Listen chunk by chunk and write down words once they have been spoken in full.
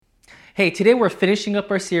Hey, today we're finishing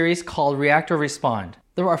up our series called React or Respond.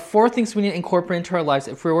 There are 4 things we need to incorporate into our lives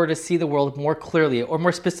if we were to see the world more clearly, or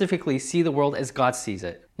more specifically, see the world as God sees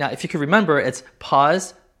it. Now, if you can remember, it's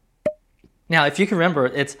pause.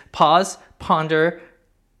 Ponder,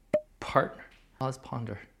 partner. Pause,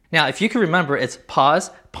 ponder. Now, if you can remember, it's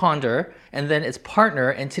pause, ponder, and then it's partner,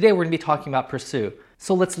 and today we're going to be talking about pursue.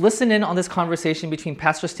 So let's listen in on this conversation between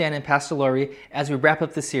Pastor Stan and Pastor Lori as we wrap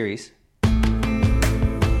up the series.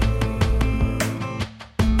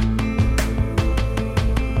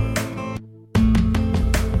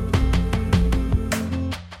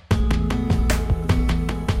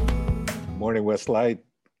 Morning, Westlight.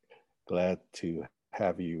 Glad to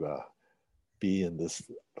have you be in this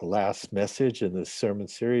last message in this sermon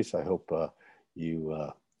series. I hope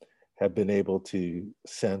you have been able to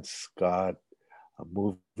sense God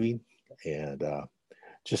moving. And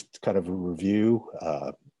just kind of a review,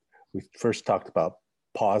 we first talked about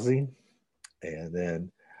pausing and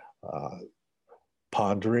then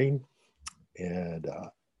pondering. And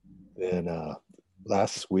then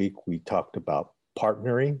last week we talked about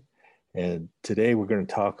partnering. And today we're going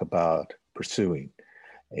to talk about pursuing.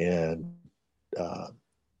 And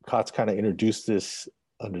Kot's kind of introduced this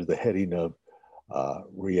under the heading of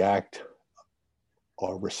react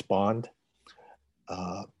or respond.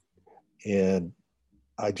 And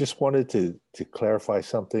I just wanted to clarify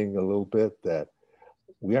something a little bit, that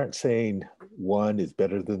we aren't saying one is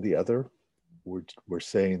better than the other. We're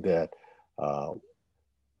saying that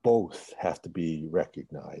both have to be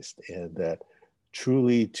recognized, and that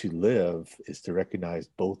truly to live is to recognize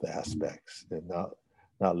both aspects and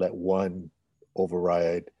not let one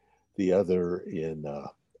override the other in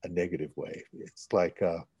a negative way. It's like,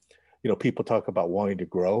 people talk about wanting to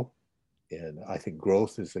grow, and I think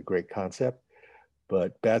growth is a great concept,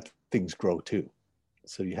 but bad things grow too.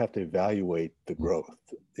 So you have to evaluate the growth.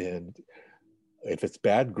 And if it's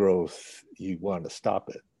bad growth, you want to stop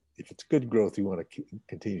it. If it's good growth, you want to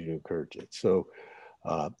continue to encourage it. So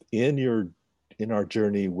in our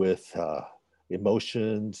journey with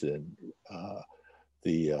emotions and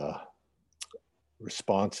the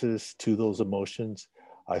responses to those emotions,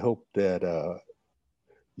 I hope that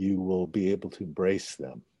you will be able to embrace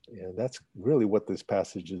them. And that's really what this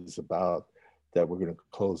passage is about, that we're going to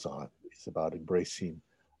close on. It's about embracing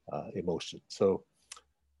emotion. So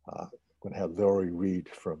I'm going to have Lori read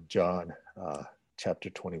from John chapter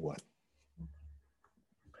 21.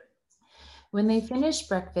 When they finished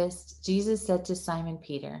breakfast, Jesus said to Simon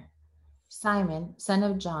Peter, "Simon, son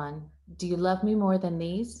of John, do you love me more than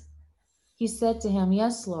these?" He said to him,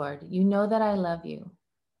 "Yes, Lord, you know that I love you."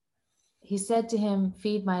 He said to him,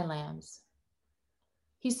 "Feed my lambs."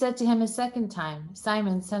 He said to him a second time,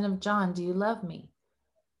 "Simon, son of John, do you love me?"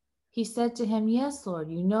 He said to him, "Yes,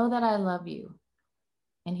 Lord, you know that I love you."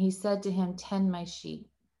 And he said to him, "Tend my sheep."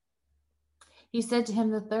 He said to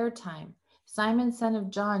him the third time, "Simon, son of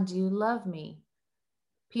John, do you love me?"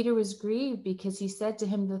 Peter was grieved because he said to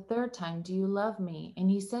him the third time, "Do you love me?" And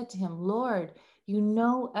he said to him, "Lord, you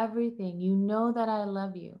know everything. You know that I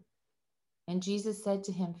love you." And Jesus said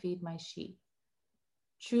to him, "Feed my sheep.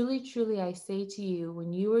 Truly, truly, I say to you,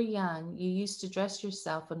 when you were young, you used to dress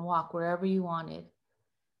yourself and walk wherever you wanted.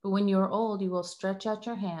 But when you are old, you will stretch out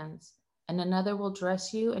your hands, and another will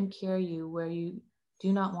dress you and carry you where you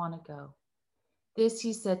do not want to go." This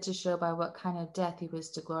he said to show by what kind of death he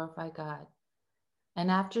was to glorify God.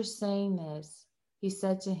 And after saying this, he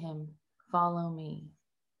said to him, "Follow me."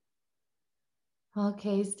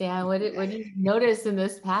 Okay, Stan, what do you notice in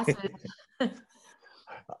this passage?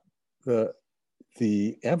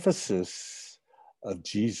 The emphasis of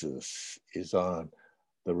Jesus is on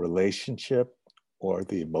the relationship or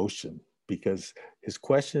the emotion, because his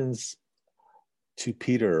questions to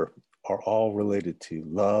Peter are all related to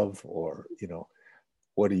love, or,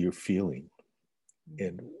 what are you feeling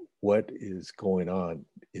and what is going on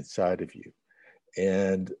inside of you.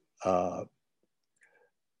 And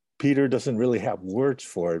Peter doesn't really have words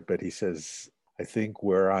for it, but he says, I think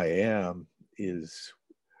where I am is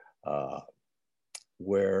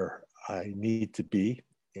where I need to be,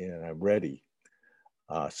 and I'm ready.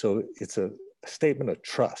 So it's a statement of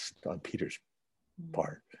trust on Peter's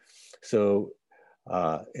part. So,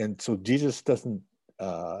 and so Jesus doesn't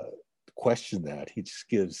question that. He just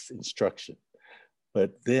gives instruction.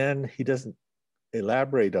 But then he doesn't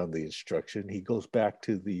elaborate on the instruction. He goes back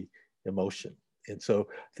to the emotion. And so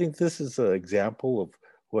I think this is an example of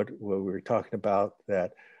what we were talking about,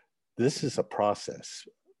 that this is a process.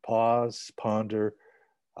 Pause, ponder,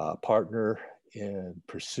 partner, and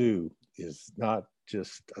pursue is not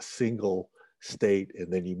just a single state,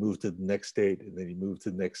 and then you move to the next state, and then you move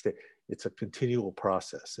to the next state. it's a continual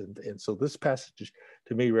process. And so this passage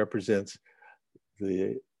to me represents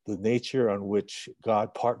the nature on which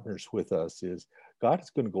God partners with us. Is God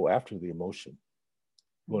is going to go after the emotion,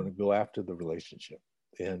 going to go after the relationship.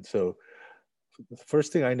 And so the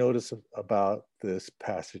first thing I notice about this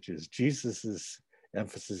passage is Jesus's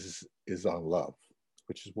emphasis is on love,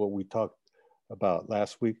 which is what we talked about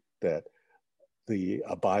last week, that the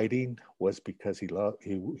abiding was because he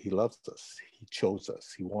loves us. He chose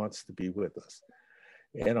us. He wants to be with us.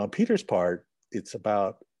 And on Peter's part, it's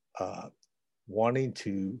about wanting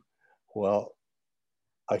to, well,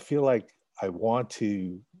 I feel like I want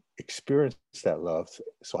to experience that love,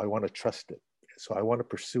 so I want to trust it. So I want to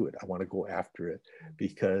pursue it. I want to go after it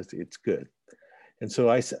because it's good. And so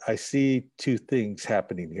I see two things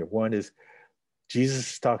happening here. One is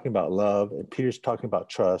Jesus is talking about love, and Peter's talking about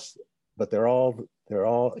trust, but they're all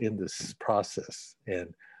in this process.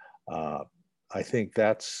 And I think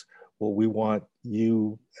that's what we want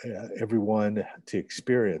you, everyone, to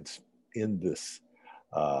experience in this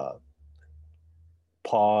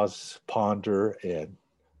pause, ponder, and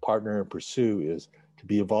partner and pursue, is to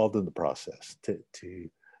be involved in the process, to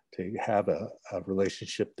have a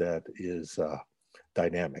relationship that is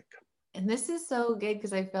dynamic. And this is so good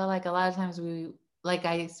because I feel like a lot of times like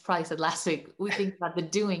I probably said last week, we think about the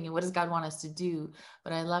doing and what does God want us to do.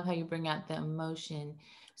 But I love how you bring out the emotion.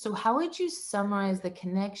 So how would you summarize the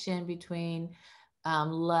connection between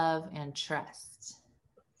love and trust?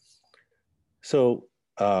 So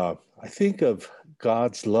I think of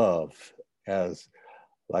God's love as,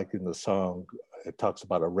 like in the song, it talks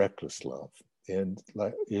about a reckless love. And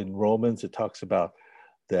like in Romans, it talks about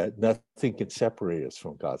that nothing can separate us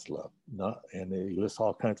from God's love. And it lists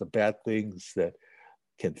all kinds of bad things that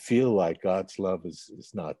can feel like God's love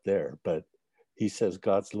is not there. But he says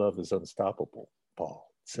God's love is unstoppable, Paul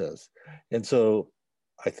says. And so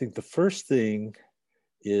I think the first thing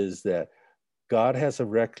is that God has a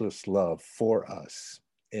reckless love for us.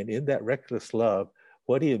 And in that reckless love,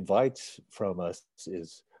 what he invites from us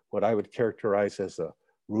is what I would characterize as a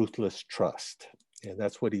ruthless trust. And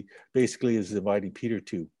that's what he basically is inviting Peter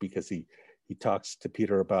to, because he talks to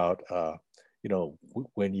Peter about,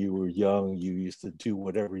 when you were young, you used to do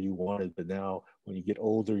whatever you wanted, but now when you get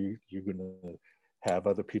older, you're going to have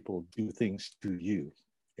other people do things to you.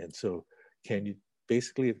 And so can you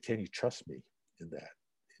trust me in that?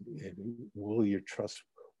 And will your trust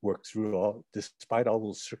work through despite all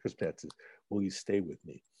those circumstances, will you stay with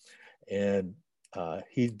me? And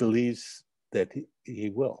he believes that he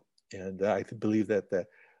will. And I believe that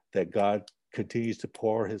God continues to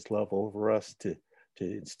pour his love over us to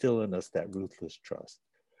instill in us that ruthless trust.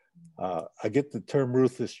 I get the term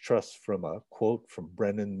ruthless trust from a quote from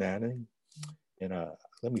Brennan Manning, and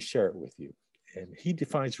let me share it with you. And he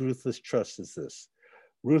defines ruthless trust as this: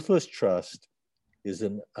 ruthless trust is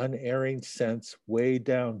an unerring sense way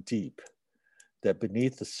down deep that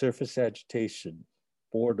beneath the surface agitation,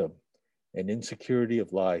 boredom, and insecurity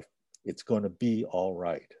of life, it's going to be all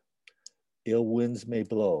right. Ill winds may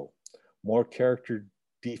blow, more character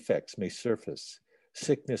defects may surface,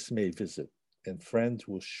 sickness may visit, and friends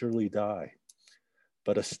will surely die.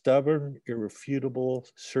 But a stubborn, irrefutable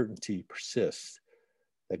certainty persists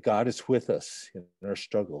that God is with us in our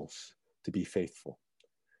struggles to be faithful.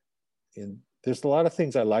 And there's a lot of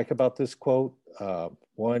things I like about this quote.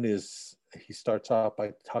 One is he starts off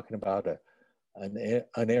by talking about an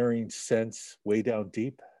unerring sense way down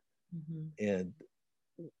deep. Mm-hmm. And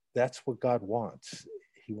that's what God wants.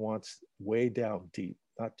 He wants way down deep,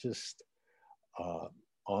 not just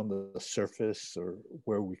on the surface or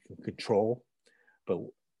where we can control, but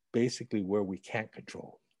basically where we can't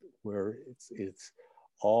control, where it's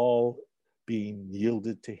all being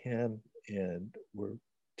yielded to him, and we're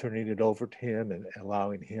turning it over to him and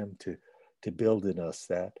allowing him to build in us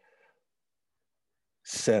that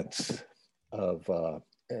sense of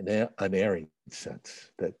an unerring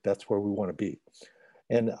sense, that's where we want to be.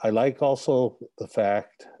 And I like also the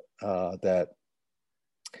fact that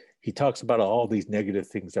he talks about all these negative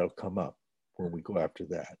things that'll come up when we go after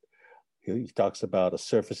that. He talks about a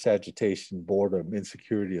surface agitation, boredom,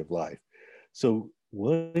 insecurity of life. So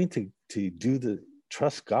willing to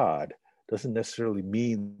trust God doesn't necessarily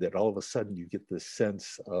mean that all of a sudden you get this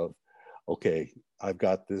sense of, okay, I've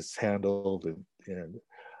got this handled, and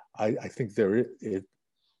I think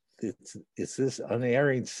it's this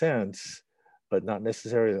unerring sense, but not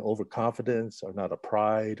necessarily an overconfidence, or not a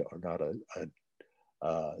pride, or not a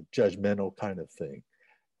judgmental kind of thing.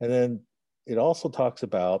 And then it also talks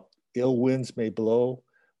about ill winds may blow,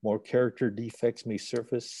 more character defects may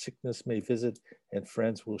surface, sickness may visit, and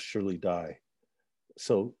friends will surely die.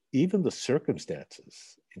 So even the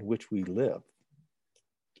circumstances, in which we live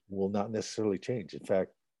will not necessarily change. In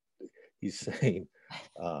fact, he's saying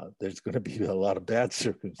there's going to be a lot of bad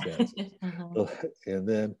circumstances. And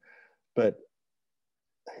then, but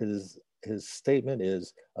his statement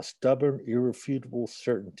is a stubborn, irrefutable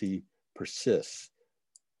certainty persists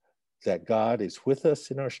that God is with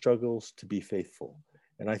us in our struggles to be faithful.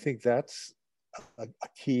 And I think that's a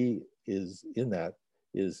key is in that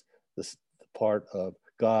is the part of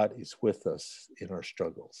God is with us in our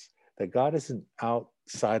struggles. That God isn't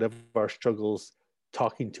outside of our struggles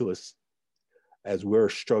talking to us as we're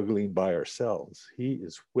struggling by ourselves. He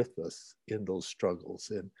is with us in those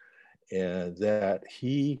struggles, and that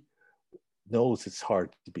he knows it's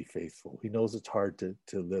hard to be faithful. He knows it's hard to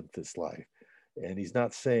live this life. And he's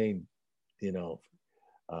not saying,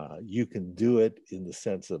 you can do it in the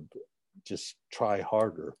sense of just try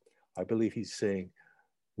harder. I believe he's saying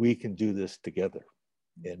we can do this together,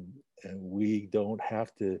 and we don't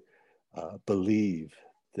have to believe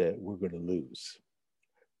that we're going to lose.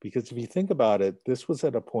 Because if you think about it, this was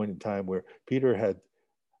at a point in time where Peter had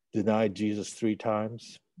denied Jesus 3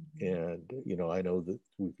 times. And, I know that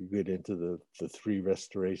we could get into the 3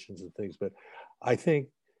 restorations and things, but I think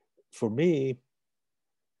for me,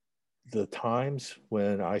 the times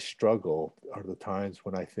when I struggle are the times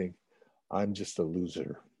when I think I'm just a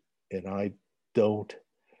loser and I don't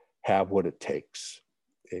have what it takes.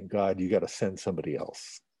 And God, you got to send somebody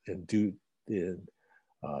else and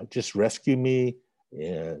just rescue me.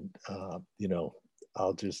 And,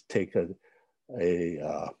 I'll just take a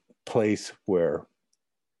place where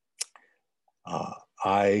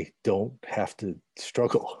I don't have to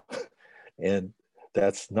struggle. And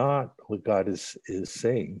that's not what God is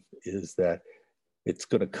saying, is that it's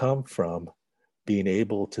going to come from being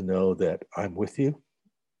able to know that I'm with you.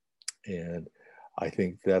 And I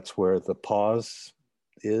think that's where the pause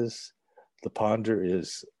is. The ponder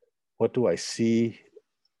is, what do I see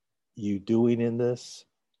you doing in this?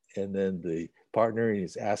 And then the partnering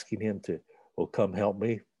is asking him to, well, come help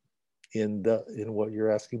me in what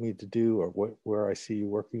you're asking me to do, or where I see you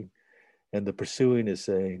working. And the pursuing is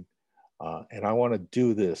saying, and I want to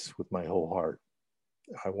do this with my whole heart.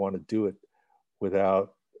 I want to do it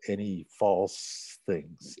without any false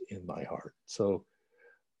things in my heart. So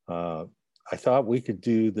I thought we could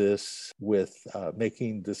do this with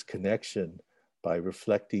making this connection by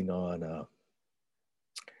reflecting on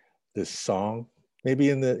this song. Maybe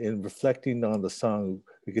in reflecting on the song,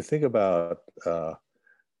 we could think about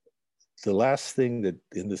the last thing that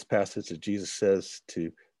in this passage that Jesus says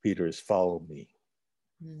to Peter is, follow me.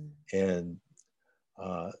 And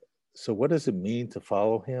so what does it mean to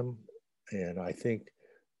follow him? And I think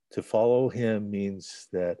to follow him means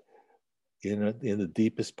that in the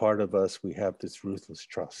deepest part of us, we have this ruthless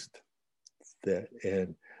trust,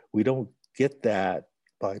 and we don't get that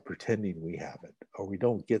by pretending we have it, or we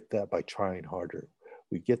don't get that by trying harder.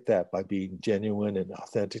 We get that by being genuine and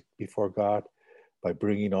authentic before God, by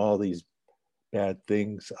bringing all these bad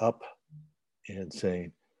things up and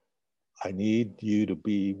saying, I need you to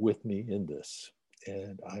be with me in this.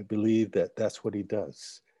 And I believe that that's what he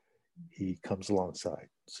does. He comes alongside.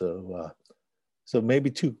 So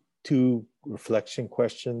maybe two reflection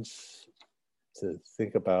questions to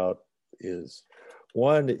think about is,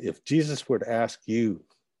 one, if Jesus were to ask you,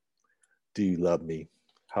 do you love me?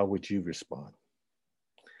 How would you respond?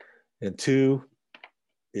 And 2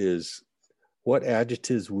 is, what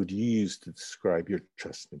adjectives would you use to describe your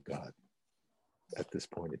trust in God at this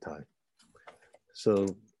point in time? So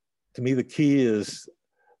to me, the key is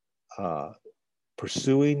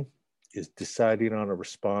pursuing is deciding on a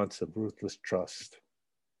response of ruthless trust,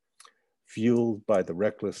 fueled by the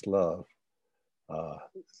reckless love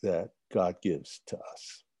that God gives to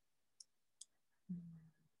us.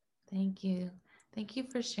 Thank you. Thank you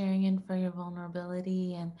for sharing and for your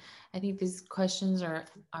vulnerability. And I think these questions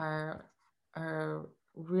are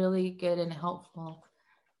really good and helpful.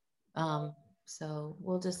 So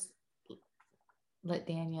we'll just let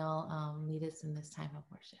Daniel lead us in this time of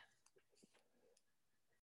worship.